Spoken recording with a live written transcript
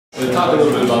So talk a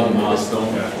little bit about the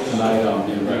milestone tonight,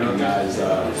 being recognized.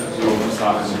 Coach was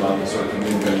talking about the sort of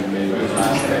commitment you made over the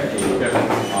last decade.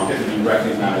 To be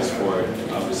recognized for it,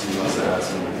 obviously you must have had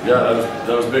some. Yeah,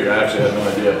 that was big. I actually had no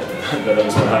idea that it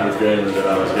was my 100th game and that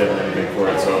I was getting anything for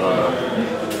it. So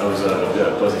that was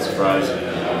a pleasant surprise to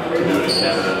do it in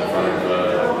Canada in front of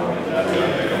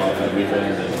come out for the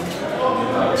weekend and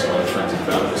some other friends and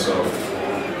family. So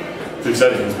it's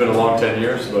exciting. It's been a long 10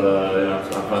 years, but you know,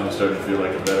 I'm finally starting to feel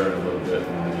like a veteran a little bit,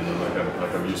 and you know,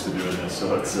 like I'm used to doing this.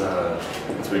 So it's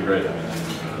been great. I mean,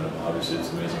 obviously it's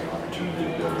an amazing opportunity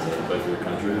to be able to play for your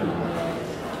country. And,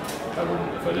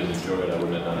 if I didn't enjoy it, I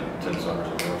wouldn't have done it 10 summers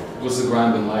in a row. What's the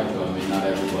grind been like, though? I mean, not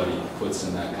everybody puts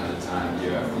in that kind of time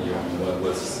year after year. I mean,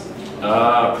 what's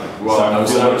well,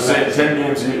 I would say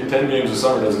 10 games a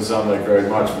summer doesn't sound like very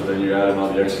much, but then you add in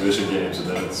all the exhibition games, and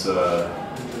then it's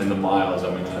in the miles.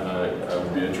 I mean, I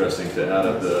would be interesting to add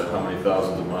up how many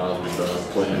thousands of miles we've done on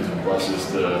planes and buses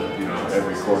to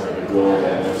every corner of the globe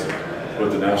almost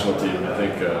with the national team. I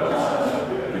think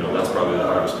that's probably the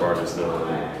hardest part is the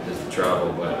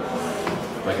travel, but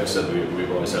like I said,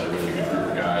 we've always had a really good group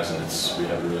of guys, and we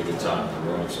have a really good time on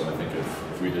the road. So I think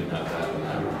if we didn't have that, then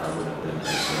I wouldn't have been as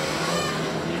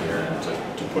here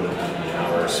and to put in that many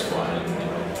hours flying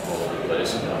all over the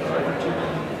place and down to Argentina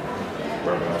and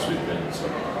wherever else we've been. So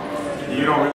you don't.